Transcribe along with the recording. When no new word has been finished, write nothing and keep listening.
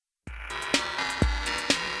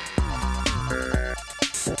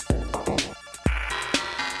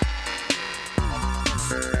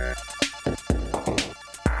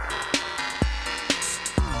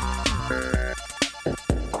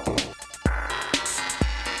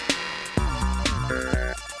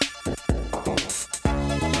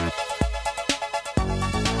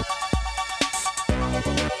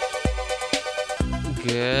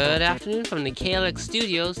from the KLX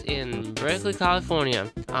studios in Berkeley, California.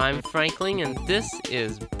 I'm Franklin, and this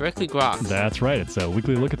is Berkeley Groks. That's right. It's a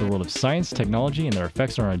weekly look at the world of science, technology, and their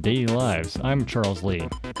effects on our daily lives. I'm Charles Lee.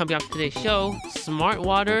 Coming up today's show, smart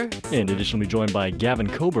water. In addition, we'll be joined by Gavin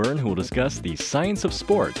Coburn, who will discuss the science of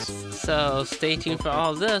sports. So stay tuned for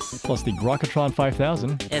all of this. Plus the Grokatron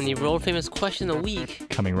 5000. And the world-famous question of the week.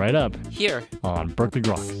 Coming right up. Here. On Berkeley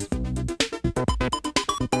Groks.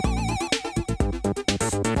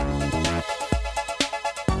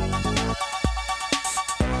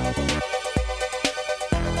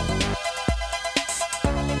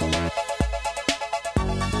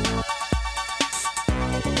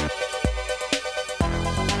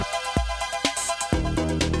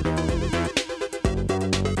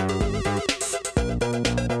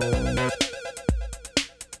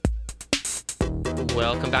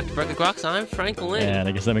 Welcome back to Berkeley Groks. I'm Franklin. And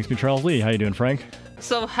I guess that makes me Charles Lee. How you doing, Frank?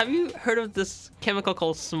 So, have you heard of this chemical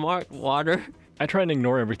called smart water? I try and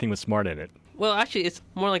ignore everything with smart in it. Well, actually, it's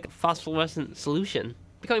more like a phosphorescent solution.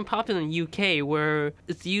 Becoming popular in the UK, where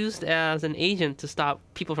it's used as an agent to stop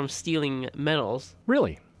people from stealing metals.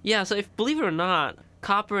 Really? Yeah, so believe it or not,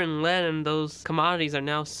 copper and lead and those commodities are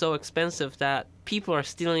now so expensive that people are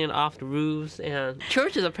stealing it off the roofs, and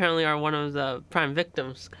churches apparently are one of the prime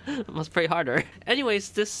victims. Must pray harder. Anyways,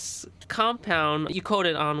 this compound, you coat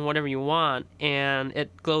it on whatever you want, and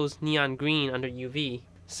it glows neon green under UV.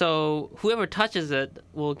 So whoever touches it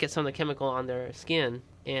will get some of the chemical on their skin,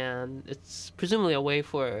 and it's presumably a way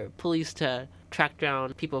for police to track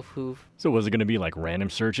down people who've... So was it going to be like random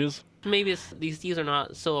searches? Maybe these thieves are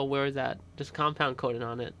not so aware that there's compound coated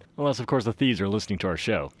on it. Unless, of course, the thieves are listening to our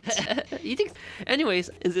show. You think, anyways,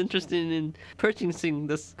 is interested in purchasing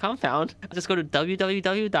this compound, just go to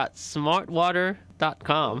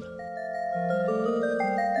www.smartwater.com.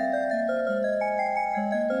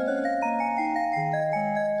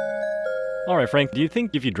 All right, Frank, do you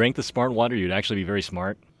think if you drank the smart water, you'd actually be very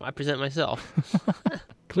smart? I present myself.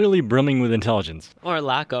 Clearly brimming with intelligence. Or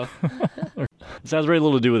lack of. This has very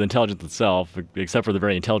little to do with intelligence itself, except for the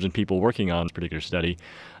very intelligent people working on this particular study.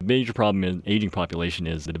 A major problem in the aging population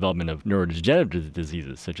is the development of neurodegenerative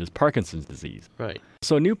diseases, such as Parkinson's disease. Right.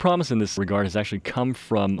 So a new promise in this regard has actually come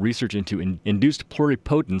from research into induced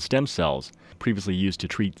pluripotent stem cells, previously used to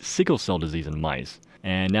treat sickle cell disease in mice.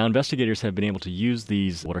 And now investigators have been able to use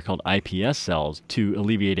these, what are called iPS cells, to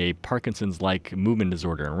alleviate a Parkinson's-like movement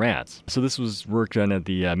disorder in rats. So this was work done at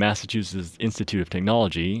the Massachusetts Institute of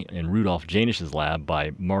Technology in Rudolf Janish's lab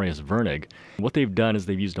by Marius Vernig. What they've done is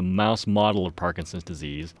they've used a mouse model of Parkinson's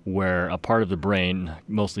disease, where a part of the brain,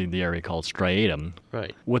 mostly the area called striatum,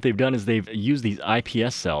 right. What they've done is they've used these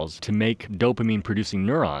iPS cells to make dopamine-producing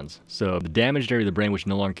neurons. So the damaged area of the brain which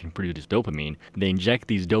no longer can produce dopamine, they inject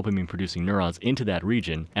these dopamine-producing neurons into that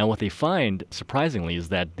region, and what they find, surprisingly, is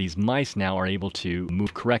that these mice now are able to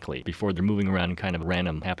move correctly. Before they're moving around in kind of a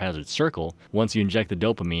random haphazard circle, once you inject the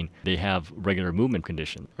dopamine, they have regular movement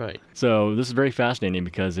conditions. Right. So this is very fascinating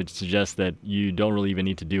because it suggests that you don't really even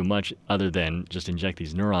need to do much other than just inject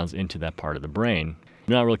these neurons into that part of the brain.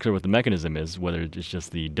 I'm not really clear what the mechanism is, whether it's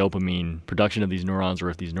just the dopamine production of these neurons or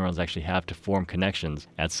if these neurons actually have to form connections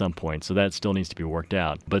at some point. So that still needs to be worked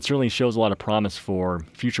out. But it certainly shows a lot of promise for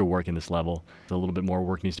future work in this level. A little bit more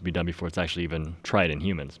work needs to be done before it's actually even tried in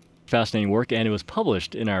humans. Fascinating work, and it was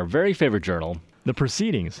published in our very favorite journal, The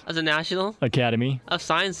Proceedings Of the National Academy of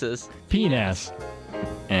Sciences. PNAS.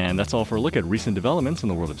 And that's all for a look at recent developments in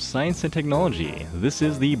the world of science and technology. This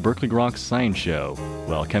is the Berkeley Groks Science Show.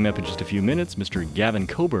 Well, coming up in just a few minutes, Mr. Gavin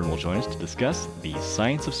Coburn will join us to discuss the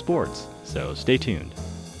science of sports. So stay tuned.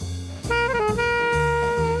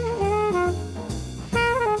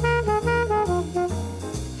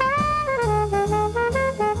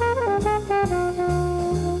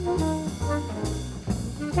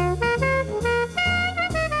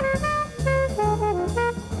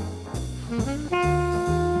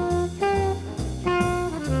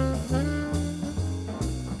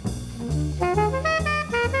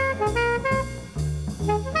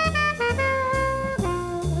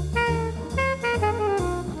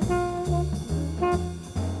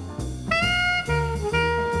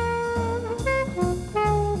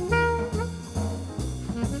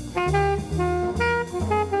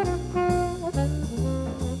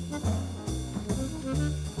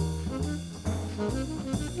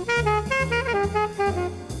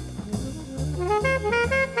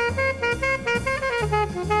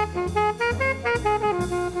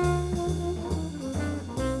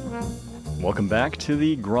 Welcome back to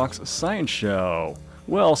the Groks Science Show.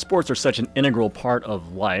 Well, sports are such an integral part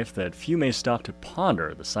of life that few may stop to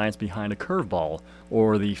ponder the science behind a curveball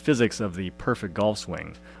or the physics of the perfect golf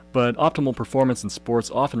swing. But optimal performance in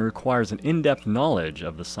sports often requires an in-depth knowledge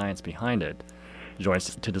of the science behind it. Joining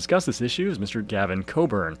us to discuss this issue is Mr. Gavin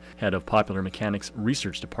Coburn, head of Popular Mechanics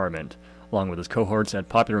Research Department. Along with his cohorts at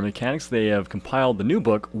Popular Mechanics, they have compiled the new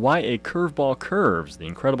book, Why a Curveball Curves, The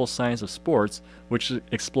Incredible Science of Sports, which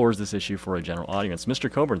explores this issue for a general audience. Mr.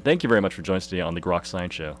 Coburn, thank you very much for joining us today on the Grok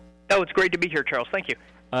Science Show. Oh, it's great to be here, Charles. Thank you.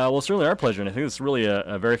 Well, it's really our pleasure, and I think it's really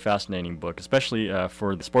a very fascinating book, especially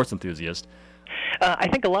for the sports enthusiast. I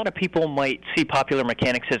think a lot of people might see Popular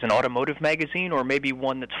Mechanics as an automotive magazine or maybe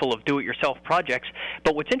one that's full of do-it-yourself projects,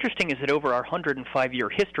 but what's interesting is that over our 105-year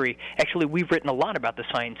history, actually we've written a lot about the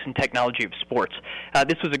science and technology of sports.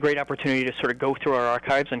 This was a great opportunity to sort of go through our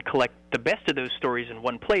archives and collect the best of those stories in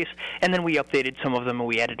one place, and then we updated some of them and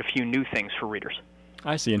we added a few new things for readers.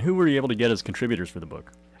 I see. And who were you able to get as contributors for the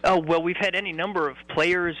book? Oh, well, we've had any number of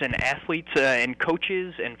players and athletes and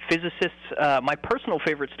coaches and physicists. My personal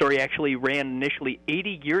favorite story actually ran initially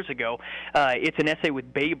 80 years ago. It's an essay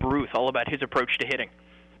with Babe Ruth all about his approach to hitting.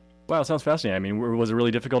 Wow, sounds fascinating. I mean, was it really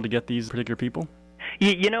difficult to get these particular people?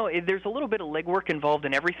 You know, there's a little bit of legwork involved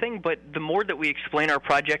in everything, but the more that we explain our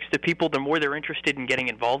projects to people, the more they're interested in getting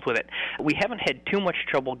involved with it. We haven't had too much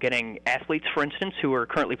trouble getting athletes, for instance, who are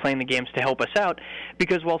currently playing the games to help us out,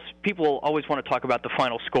 because while people always want to talk about the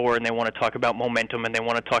final score and they want to talk about momentum and they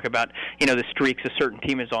want to talk about, the streaks a certain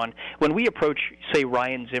team is on, when we approach, say,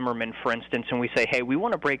 Ryan Zimmerman, for instance, and we say, hey, we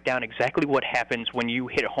want to break down exactly what happens when you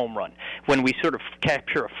hit a home run, when we sort of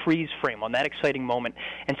capture a freeze frame on that exciting moment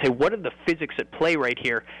and say, what are the physics at play right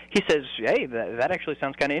here, he says, hey, that actually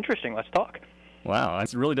sounds kind of interesting. Let's talk. Wow,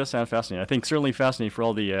 it really does sound fascinating. I think certainly fascinating for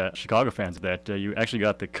all the Chicago fans that you actually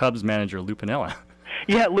got the Cubs manager, Lou Piniella.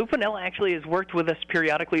 Yeah, Lou Piniella actually has worked with us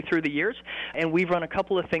periodically through the years, and we've run a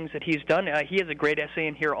couple of things that he's done. He has a great essay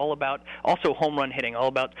in here all about also home run hitting, all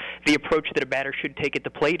about the approach that a batter should take at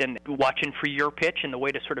the plate and watching for your pitch and the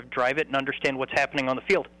way to sort of drive it and understand what's happening on the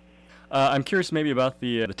field. I'm curious maybe about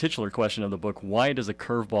the titular question of the book, why does a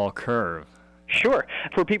curveball curve? Sure.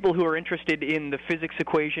 For people who are interested in the physics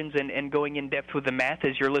equations and going in depth with the math,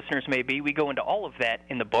 as your listeners may be, we go into all of that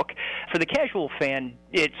in the book. For the casual fan,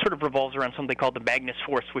 it sort of revolves around something called the Magnus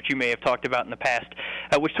force, which you may have talked about in the past,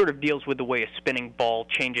 which sort of deals with the way a spinning ball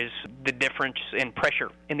changes the difference in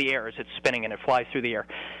pressure in the air as it's spinning and it flies through the air.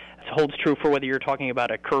 It holds true for whether you're talking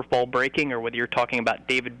about a curveball breaking or whether you're talking about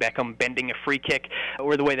David Beckham bending a free kick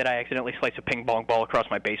or the way that I accidentally slice a ping-pong ball across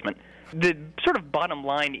my basement. The sort of bottom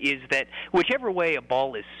line is that whichever way a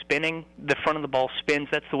ball is spinning, the front of the ball spins,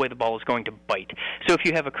 that's the way the ball is going to bite. So if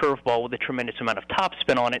you have a curveball with a tremendous amount of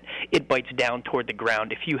topspin on it, it bites down toward the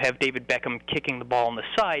ground. If you have David Beckham kicking the ball on the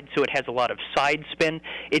side, so it has a lot of side spin,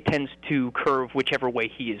 it tends to curve whichever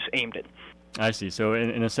way he is aimed it. I see. So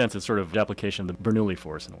in a sense, it's sort of the application of the Bernoulli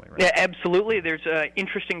force in a way, right? Yeah, absolutely. There's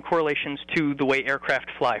interesting correlations to the way aircraft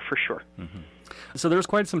fly, for sure. Mm-hmm. So there's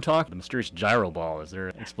quite some talk, the mysterious gyro ball. Is there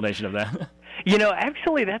an explanation of that?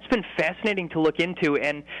 Actually, that's been fascinating to look into,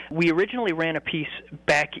 and we originally ran a piece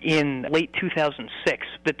back in late 2006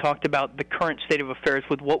 that talked about the current state of affairs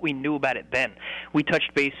with what we knew about it then. We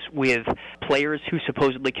touched base with players who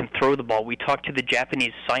supposedly can throw the ball. We talked to the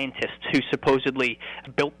Japanese scientists who supposedly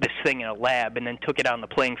built this thing in a lab and then took it out on the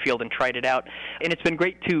playing field and tried it out. And it's been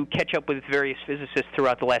great to catch up with various physicists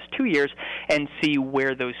throughout the last 2 years and see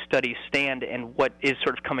where those studies stand and what is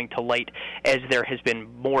sort of coming to light as there has been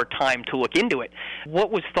more time to look into it.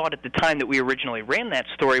 What was thought at the time that we originally ran that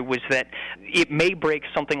story was that it may break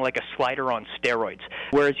something like a slider on steroids,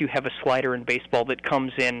 whereas you have a slider in baseball that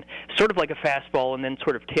comes in sort of like a fastball and then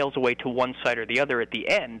sort of tails away to one side or the other at the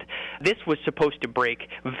end. This was supposed to break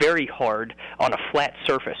very hard on a flat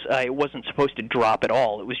surface. It wasn't supposed to drop at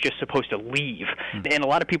all. It was just supposed to leave. And a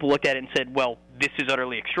lot of people looked at it and said, well, this is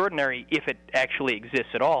utterly extraordinary if it actually exists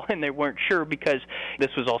at all. And they weren't sure because this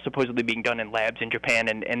was all supposedly being done in labs in Japan,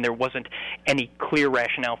 and there wasn't any clear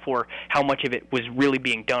rationale for how much of it was really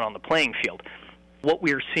being done on the playing field. What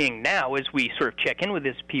we're seeing now as we sort of check in with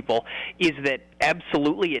these people is that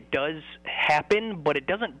absolutely it does happen, but it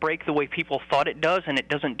doesn't break the way people thought it does, and it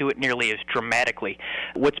doesn't do it nearly as dramatically.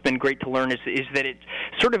 What's been great to learn is that it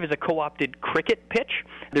sort of is a co-opted cricket pitch.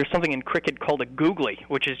 There's something in cricket called a googly,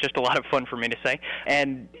 which is just a lot of fun for me to say,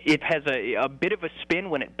 and it has a bit of a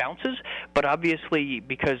spin when it bounces, but obviously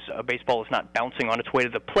because a baseball is not bouncing on its way to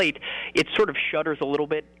the plate, it sort of shudders a little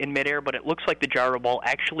bit in midair, but it looks like the gyro ball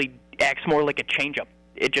actually acts more like a changeup.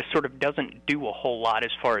 It just sort of doesn't do a whole lot as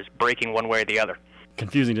far as breaking one way or the other.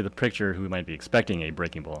 Confusing to the picture who might be expecting a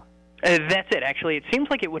breaking ball. That's it, actually. It seems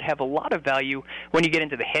like it would have a lot of value when you get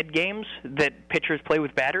into the head games that pitchers play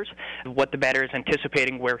with batters, what the batter is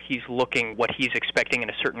anticipating, where he's looking, what he's expecting in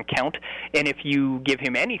a certain count. And if you give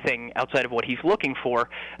him anything outside of what he's looking for,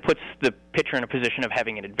 puts the pitcher in a position of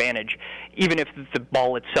having an advantage, even if the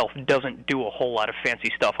ball itself doesn't do a whole lot of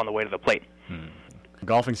fancy stuff on the way to the plate.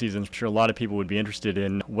 Golfing season, I'm sure a lot of people would be interested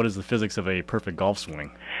in what is the physics of a perfect golf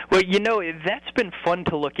swing. Well, that's been fun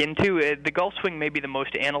to look into. The golf swing may be the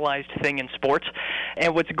most analyzed thing in sports,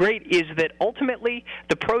 and what's great is that ultimately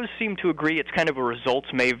the pros seem to agree it's kind of a results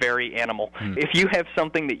may vary animal. If you have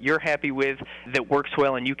something that you're happy with that works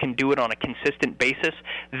well and you can do it on a consistent basis,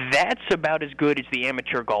 that's about as good as the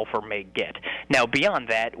amateur golfer may get. Now, beyond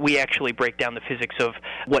that, we actually break down the physics of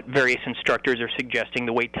what various instructors are suggesting,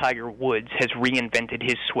 the way Tiger Woods has reinvented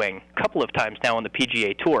his swing a couple of times now on the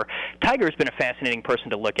PGA Tour. Tiger's been a fascinating person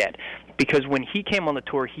to look at because when he came on the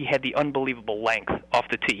tour, he had the unbelievable length off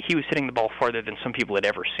the tee. He was hitting the ball farther than some people had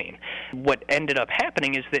ever seen. What ended up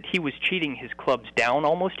happening is that he was cheating his clubs down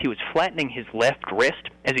almost. He was flattening his left wrist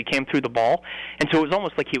as he came through the ball, and so it was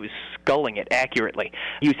almost like he was sculling it accurately.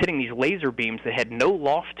 He was hitting these laser beams that had no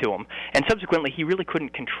loft to him, and subsequently he really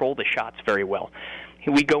couldn't control the shots very well.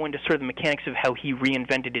 We go into sort of the mechanics of how he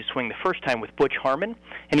reinvented his swing the first time with Butch Harmon,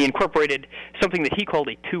 and he incorporated something that he called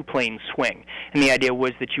a two-plane swing. And the idea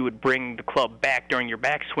was that you would bring the club back during your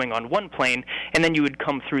backswing on one plane, and then you would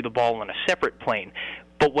come through the ball on a separate plane.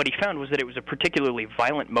 But what he found was that it was a particularly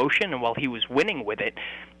violent motion, and while he was winning with it,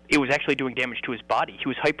 it was actually doing damage to his body. He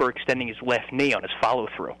was hyperextending his left knee on his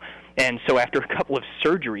follow-through. And so after a couple of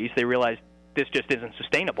surgeries, they realized this just isn't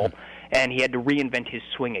sustainable, and he had to reinvent his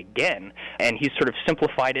swing again, and he's sort of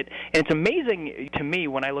simplified it. And it's amazing to me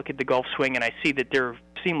when I look at the golf swing and I see that there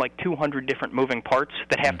seem like 200 different moving parts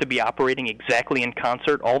that have to be operating exactly in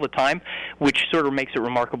concert all the time, which sort of makes it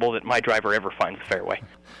remarkable that my driver ever finds the fairway.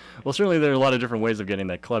 Well, certainly there are a lot of different ways of getting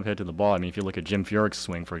that club head to the ball. I mean, if you look at Jim Furyk's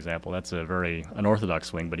swing, for example, that's a very unorthodox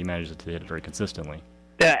swing, but he manages to hit it very consistently.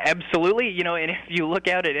 Absolutely. And if you look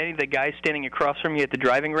out at any of the guys standing across from you at the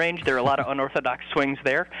driving range, there are a lot of unorthodox swings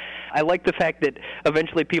there. I like the fact that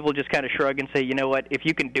eventually people just kind of shrug and say, you know what, if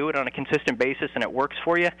you can do it on a consistent basis and it works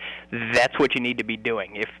for you, that's what you need to be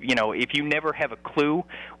doing. If you never have a clue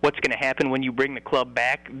what's going to happen when you bring the club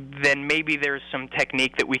back, then maybe there's some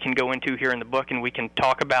technique that we can go into here in the book and we can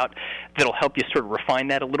talk about that'll help you sort of refine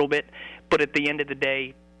that a little bit. But at the end of the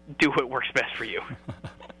day, do what works best for you.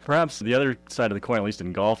 Perhaps the other side of the coin, at least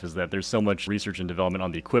in golf, is that there's so much research and development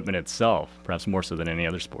on the equipment itself, perhaps more so than any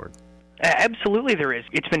other sport. Absolutely there is.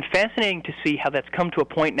 It's been fascinating to see how that's come to a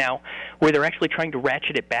point now where they're actually trying to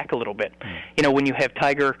ratchet it back a little bit. When you have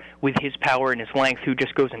Tiger with his power and his length who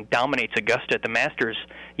just goes and dominates Augusta at the Masters,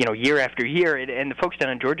 year after year, and the folks down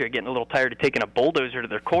in Georgia are getting a little tired of taking a bulldozer to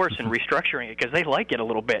their course and restructuring it because they like it a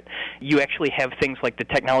little bit. You actually have things like the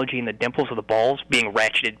technology and the dimples of the balls being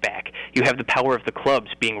ratcheted back. You have the power of the clubs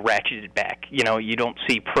being ratcheted back. You don't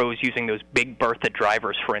see pros using those big Bertha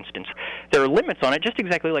drivers, for instance. There are limits on it, just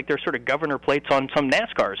exactly like there's sort of governor plates on some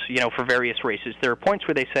NASCARs, for various races. There are points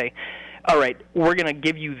where they say, all right, we're going to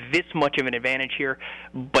give you this much of an advantage here,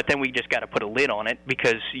 but then we just got to put a lid on it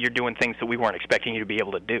because you're doing things that we weren't expecting you to be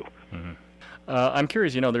able to do. I'm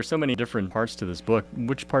curious, there's so many different parts to this book.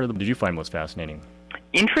 Which part of them did you find most fascinating?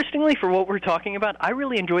 Interestingly, for what we're talking about, I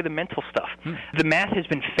really enjoy the mental stuff. The math has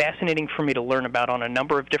been fascinating for me to learn about on a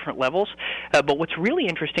number of different levels, but what's really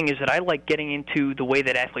interesting is that I like getting into the way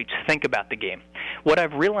that athletes think about the game. What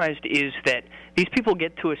I've realized is that these people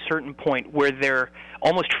get to a certain point where their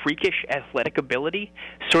almost freakish athletic ability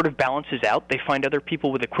sort of balances out. They find other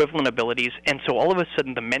people with equivalent abilities, and so all of a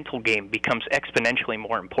sudden the mental game becomes exponentially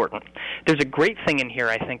more important. There's a great thing in here,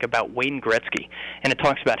 I think, about Wayne Gretzky, and it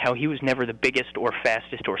talks about how he was never the biggest or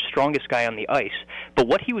fastest or strongest guy on the ice, but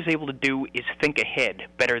what he was able to do is think ahead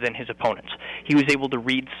better than his opponents. He was able to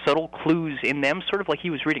read subtle clues in them, sort of like he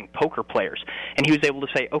was reading poker players, and he was able to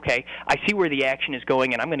say, okay, I see where the action is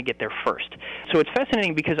going, and I'm going to get there first. So it's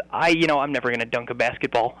fascinating because I'm never going to dunk a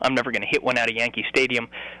basketball. I'm never going to hit one out of Yankee Stadium,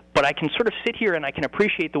 but I can sort of sit here and I can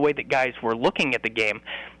appreciate the way that guys were looking at the game,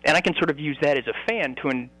 and I can sort of use that as a fan to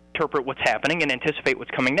interpret what's happening and anticipate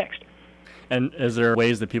what's coming next. And is there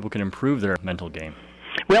ways that people can improve their mental game?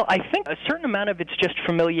 Well, I think a certain amount of it's just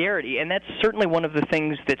familiarity, and that's certainly one of the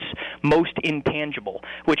things that's most intangible,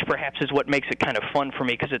 which perhaps is what makes it kind of fun for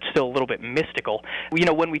me because it's still a little bit mystical.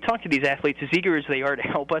 When we talk to these athletes, as eager as they are to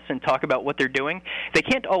help us and talk about what they're doing, they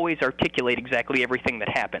can't always articulate exactly everything that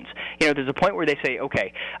happens. There's a point where they say,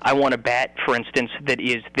 okay, I want a bat, for instance, that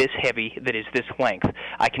is this heavy, that is this length.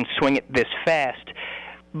 I can swing it this fast.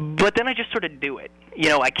 But then I just sort of do it.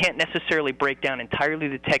 I can't necessarily break down entirely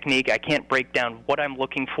the technique. I can't break down what I'm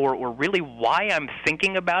looking for or really why I'm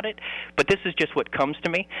thinking about it, but this is just what comes to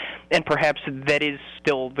me. And perhaps that is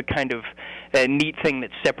still the kind of neat thing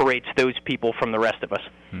that separates those people from the rest of us.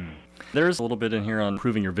 There's a little bit in here on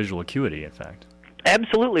improving your visual acuity, in fact.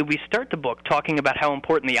 Absolutely. We start the book talking about how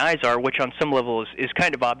important the eyes are, which on some level is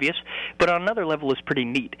kind of obvious, but on another level is pretty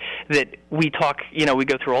neat. That we talk, we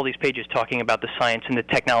go through all these pages talking about the science and the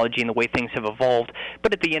technology and the way things have evolved,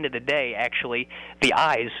 but at the end of the day, actually, the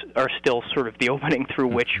eyes are still sort of the opening through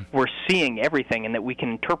which we're seeing everything and that we can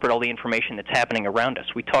interpret all the information that's happening around us.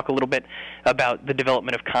 We talk a little bit about the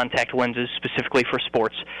development of contact lenses, specifically for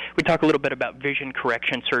sports. We talk a little bit about vision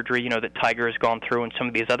correction surgery, that Tiger has gone through and some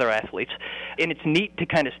of these other athletes. And it's neat to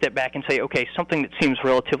kind of step back and say, okay, something that seems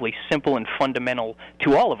relatively simple and fundamental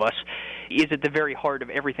to all of us is at the very heart of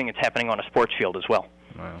everything that's happening on a sports field as well.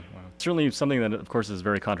 Wow. Certainly something that, of course, is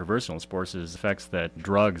very controversial in sports is the effects that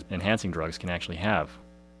enhancing drugs, can actually have.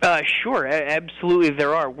 Sure, absolutely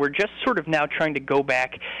there are. We're just sort of now trying to go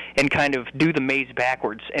back and kind of do the maze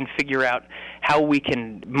backwards and figure out how we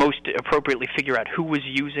can most appropriately figure out who was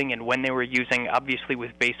using and when they were using. Obviously with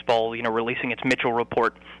baseball, releasing its Mitchell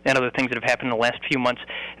report and other things that have happened in the last few months,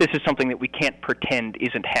 this is something that we can't pretend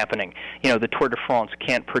isn't happening. The Tour de France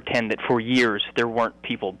can't pretend that for years there weren't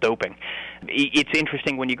people doping. It's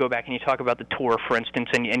interesting when you go back and you talk about the Tour, for instance,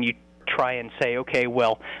 and you try and say, okay,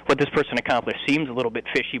 well, what this person accomplished seems a little bit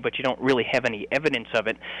fishy, but you don't really have any evidence of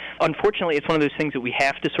it. Unfortunately, it's one of those things that we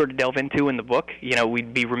have to sort of delve into in the book.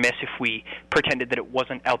 We'd be remiss if we pretended that it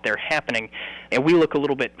wasn't out there happening. And we look a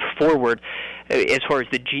little bit forward. As far as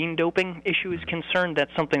the gene doping issue is concerned,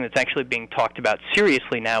 that's something that's actually being talked about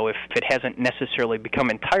seriously now, if it hasn't necessarily become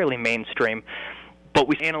entirely mainstream. But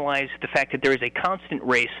we analyze the fact that there is a constant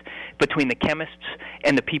race between the chemists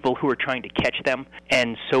and the people who are trying to catch them,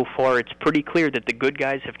 and so far it's pretty clear that the good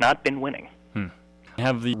guys have not been winning.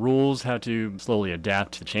 Have the rules had to slowly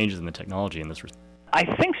adapt to the changes in the technology in this respect? I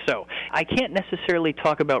think so. I can't necessarily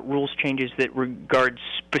talk about rules changes that regard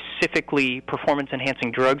specifically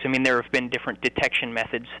performance-enhancing drugs. I mean, there have been different detection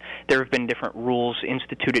methods. There have been different rules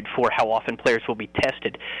instituted for how often players will be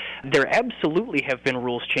tested. There absolutely have been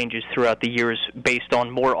rules changes throughout the years based on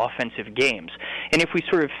more offensive games. And if we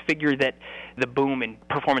sort of figure that the boom in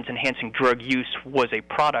performance-enhancing drug use was a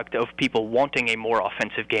product of people wanting a more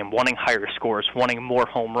offensive game, wanting higher scores, wanting more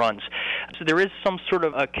home runs. So there is some sort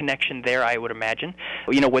of a connection there, I would imagine.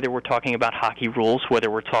 Whether we're talking about hockey rules, whether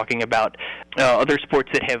we're talking about other sports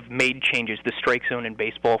that have made changes. The strike zone in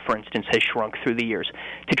baseball, for instance, has shrunk through the years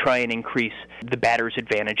to try and increase the batter's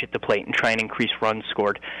advantage at the plate and try and increase runs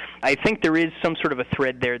scored. I think there is some sort of a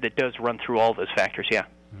thread there that does run through all those factors, yeah.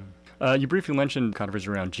 You briefly mentioned controversy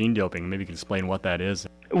around gene doping. Maybe you can explain what that is.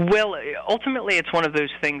 Well, ultimately, it's one of those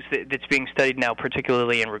things that's being studied now,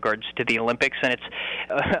 particularly in regards to the Olympics, and it's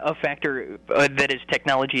a factor that as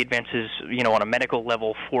technology advances, on a medical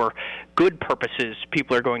level for good purposes,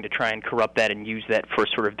 people are going to try and corrupt that and use that for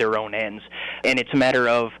sort of their own ends. And it's a matter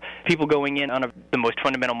of people going in on the most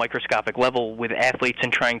fundamental microscopic level with athletes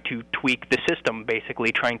and trying to tweak the system,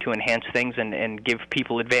 basically trying to enhance things and give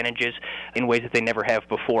people advantages in ways that they never have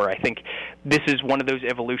before. I think this is one of those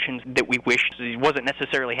evolutions that we wish wasn't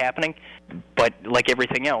necessarily happening, but like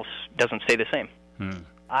everything else, doesn't stay the same.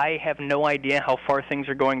 I have no idea how far things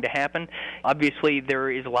are going to happen. Obviously, there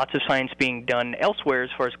is lots of science being done elsewhere as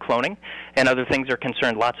far as cloning and other things are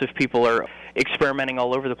concerned. Lots of people are experimenting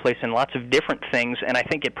all over the place in lots of different things, and I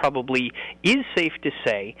think it probably is safe to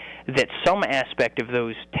say that some aspect of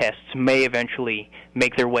those tests may eventually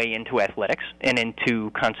make their way into athletics and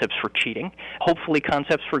into concepts for cheating, hopefully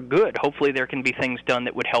concepts for good. Hopefully there can be things done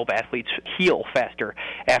that would help athletes heal faster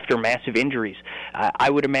after massive injuries. I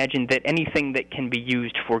would imagine that anything that can be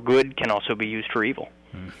used for good can also be used for evil.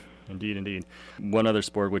 Indeed. One other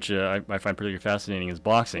sport which I find particularly fascinating is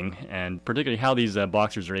boxing, and particularly how these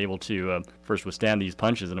boxers are able to first withstand these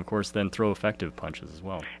punches and, of course, then throw effective punches as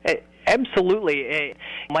well. Absolutely.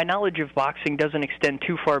 My knowledge of boxing doesn't extend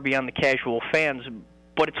too far beyond the casual fans,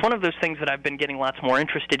 but it's one of those things that I've been getting lots more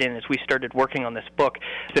interested in as we started working on this book.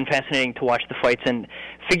 It's been fascinating to watch the fights and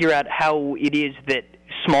figure out how it is that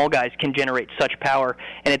small guys can generate such power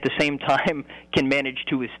and at the same time can manage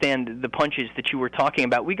to withstand the punches that you were talking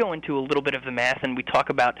about. We go into a little bit of the math and we talk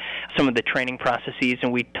about some of the training processes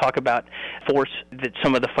and we talk about force that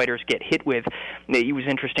some of the fighters get hit with. It was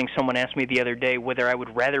interesting, someone asked me the other day whether I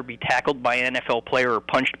would rather be tackled by an NFL player or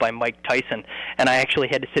punched by Mike Tyson, and I actually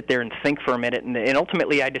had to sit there and think for a minute, and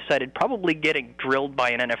ultimately I decided probably getting drilled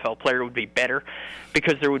by an NFL player would be better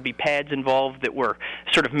because there would be pads involved that were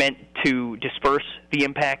sort of meant to disperse the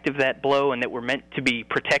impact of that blow and that were meant to be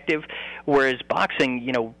protective, whereas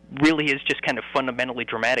boxing, really is just kind of fundamentally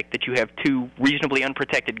dramatic that you have two reasonably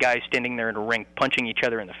unprotected guys standing there in a ring punching each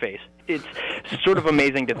other in the face. It's sort of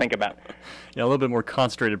amazing to think about. Yeah, a little bit more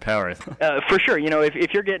concentrated power. For sure.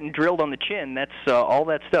 If you're getting drilled on the chin, that's all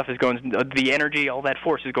that stuff is going, the energy, all that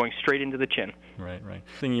force is going straight into the chin. Right.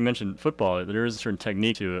 Thing you mentioned football, there is a certain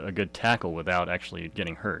technique to a good tackle without actually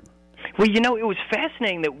getting hurt. Well, it was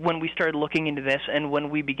fascinating that when we started looking into this and when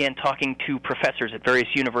we began talking to professors at various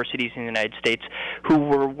universities in the United States who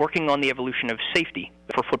were working on the evolution of safety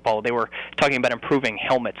for football, they were talking about improving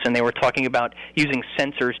helmets, and they were talking about using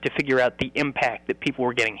sensors to figure out the impact that people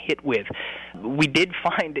were getting hit with. We did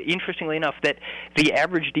find, interestingly enough, that the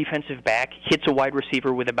average defensive back hits a wide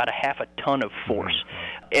receiver with about a half a ton of force.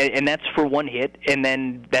 And that's for one hit, and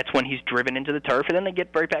then that's when he's driven into the turf, and then they get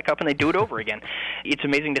right back up and they do it over again. It's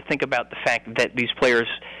amazing to think about the fact that these players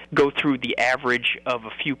go through the average of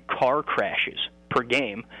a few car crashes per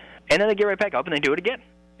game, and then they get right back up and they do it again.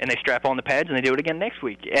 And they strap on the pads and they do it again next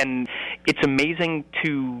week. And it's amazing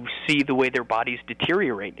to see the way their bodies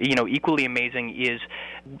deteriorate. Equally amazing is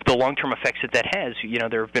the long-term effects that has.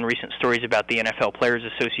 There have been recent stories about the NFL Players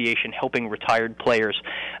Association helping retired players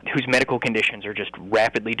whose medical conditions are just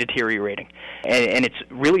rapidly deteriorating. And it's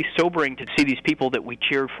really sobering to see these people that we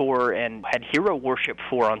cheered for and had hero worship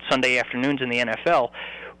for on Sunday afternoons in the NFL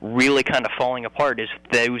really kind of falling apart as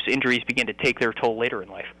those injuries begin to take their toll later in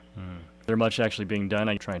life. There much actually being done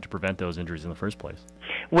on trying to prevent those injuries in the first place?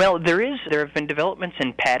 Well, there have been developments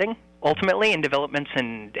in padding, ultimately, and developments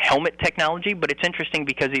in helmet technology, but it's interesting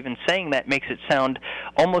because even saying that makes it sound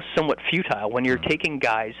almost somewhat futile when you're taking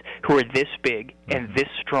guys who are this big and this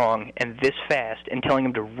strong and this fast and telling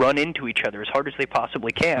them to run into each other as hard as they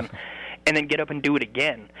possibly can and then get up and do it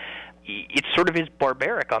again. It sort of is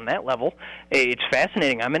barbaric on that level. It's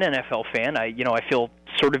fascinating. I'm an NFL fan. I feel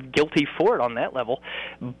sort of guilty for it on that level.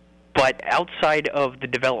 But outside of the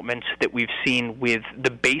developments that we've seen with the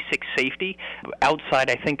basic safety, outside,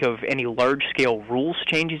 I think, of any large-scale rules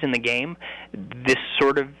changes in the game, this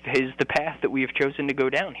sort of is the path that we have chosen to go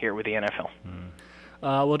down here with the NFL.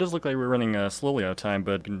 Well, it does look like we're running slowly out of time,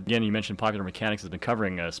 but again, you mentioned Popular Mechanics has been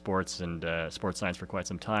covering sports and sports science for quite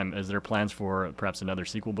some time. Is there plans for perhaps another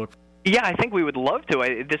sequel book? Yeah, I think we would love to.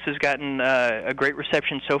 This has gotten a great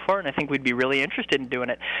reception so far, and I think we'd be really interested in doing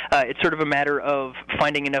it. It's sort of a matter of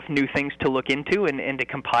finding enough new things to look into and to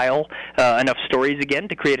compile enough stories again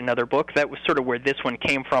to create another book. That was sort of where this one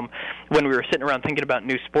came from when we were sitting around thinking about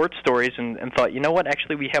new sports stories and thought, what,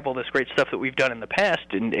 actually we have all this great stuff that we've done in the past,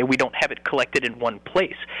 and we don't have it collected in one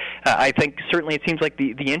place. I think certainly it seems like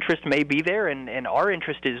the interest may be there, and our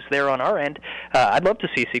interest is there on our end. I'd love to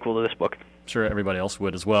see a sequel to this book. Sure, everybody else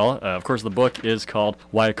would as well. Of course, the book is called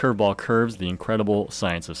Why a Curveball Curves, The Incredible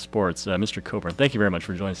Science of Sports. Mr. Coburn, thank you very much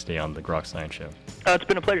for joining us today on the Grok Science Show. It's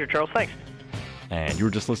been a pleasure, Charles. Thanks. And you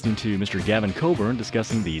were just listening to Mr. Gavin Coburn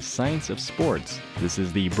discussing the science of sports. This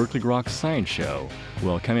is the Berkeley Grok Science Show.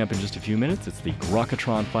 Well, coming up in just a few minutes, it's the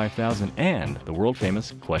Grokatron 5000 and the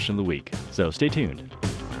world-famous Question of the Week. So stay tuned.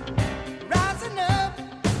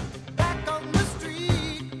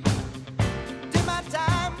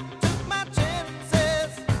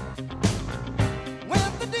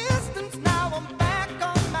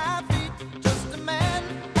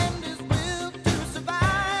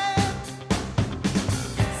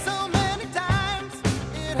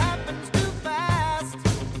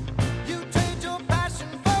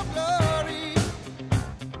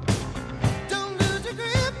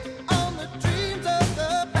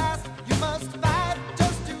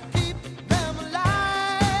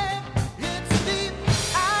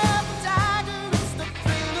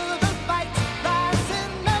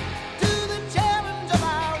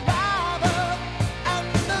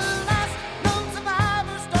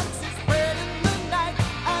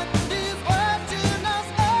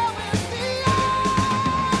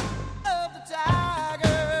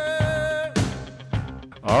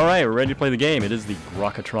 All right, we're ready to play the game. It is the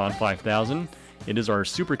Grokatron 5000. It is our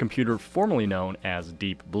supercomputer formerly known as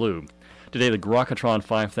Deep Blue. Today, the Grokatron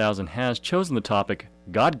 5000 has chosen the topic,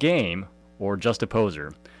 Got Game or Just a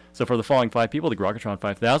Poser. So for the following 5 people, the Grokatron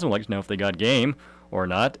 5000 would like to know if they got game or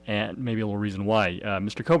not, and maybe a little reason why.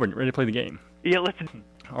 Mr. Coburn, ready to play the game? Yeah, let's...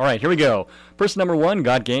 All right, here we go. Person number 1,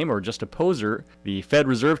 got game or just a poser, the Fed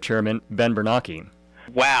Reserve Chairman, Ben Bernanke.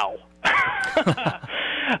 Wow.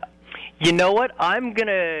 You know what? I'm going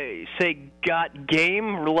to say got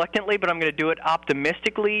game reluctantly, but I'm going to do it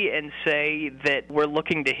optimistically and say that we're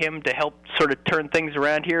looking to him to help sort of turn things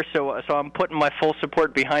around here. So I'm putting my full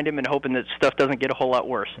support behind him and hoping that stuff doesn't get a whole lot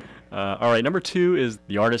worse. All right, number 2 is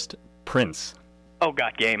the artist Prince. Oh,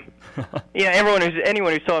 got game. Yeah, anyone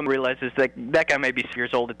who saw him realizes that guy may be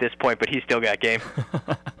years old at this point, but he's still got game.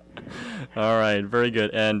 All right, very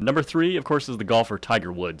good. And number 3, of course, is the golfer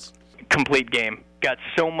Tiger Woods. Complete game. Got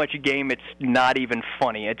so much game, it's not even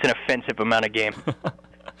funny. It's an offensive amount of game.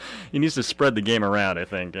 He needs to spread the game around, I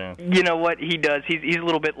think. Yeah. You know what? He does. He's a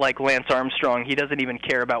little bit like Lance Armstrong. He doesn't even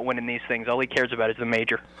care about winning these things. All he cares about is the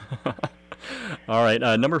major. All right,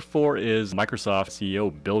 number 4 is Microsoft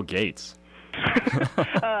CEO Bill Gates.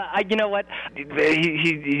 You know what?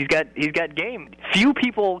 He's got game. Few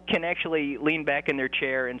people can actually lean back in their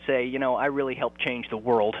chair and say, you know, I really helped change the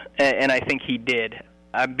world, and I think he did.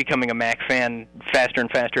 I'm becoming a Mac fan faster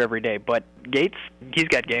and faster every day, but Gates, he's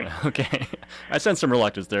got game. Okay. I sense some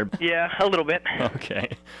reluctance there. Yeah, a little bit. Okay.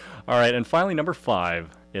 All right, and finally, number 5,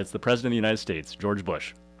 it's the President of the United States, George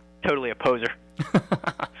Bush. Totally a poser.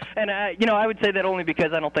 And, you know, I would say that only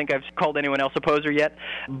because I don't think I've called anyone else a poser yet,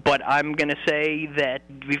 but I'm going to say that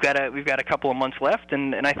we've got a couple of months left,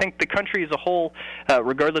 and I think the country as a whole,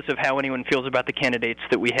 regardless of how anyone feels about the candidates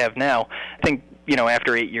that we have now, I think, you know,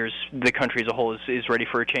 after 8 years, the country as a whole is ready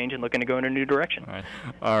for a change and looking to go in a new direction.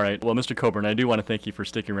 All right. Well, Mr. Coburn, I do want to thank you for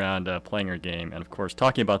sticking around, playing our game, and, of course,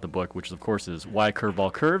 talking about the book, which, of course, is Why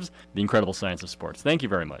Curveball Curves, The Incredible Science of Sports. Thank you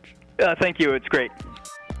very much. Thank you. It's great.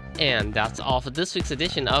 And that's all for this week's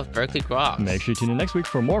edition of Berkeley Groks. Make sure you tune in next week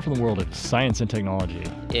for more from the world of science and technology.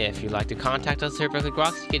 If you'd like to contact us here at Berkeley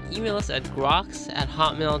Groks, you can email us at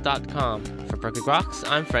groks@hotmail.com. For Berkeley Groks,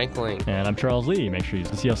 I'm Frank Ling. And I'm Charles Lee. Make sure you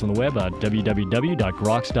see us on the web at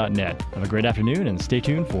www.groks.net. Have a great afternoon and stay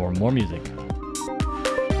tuned for more music.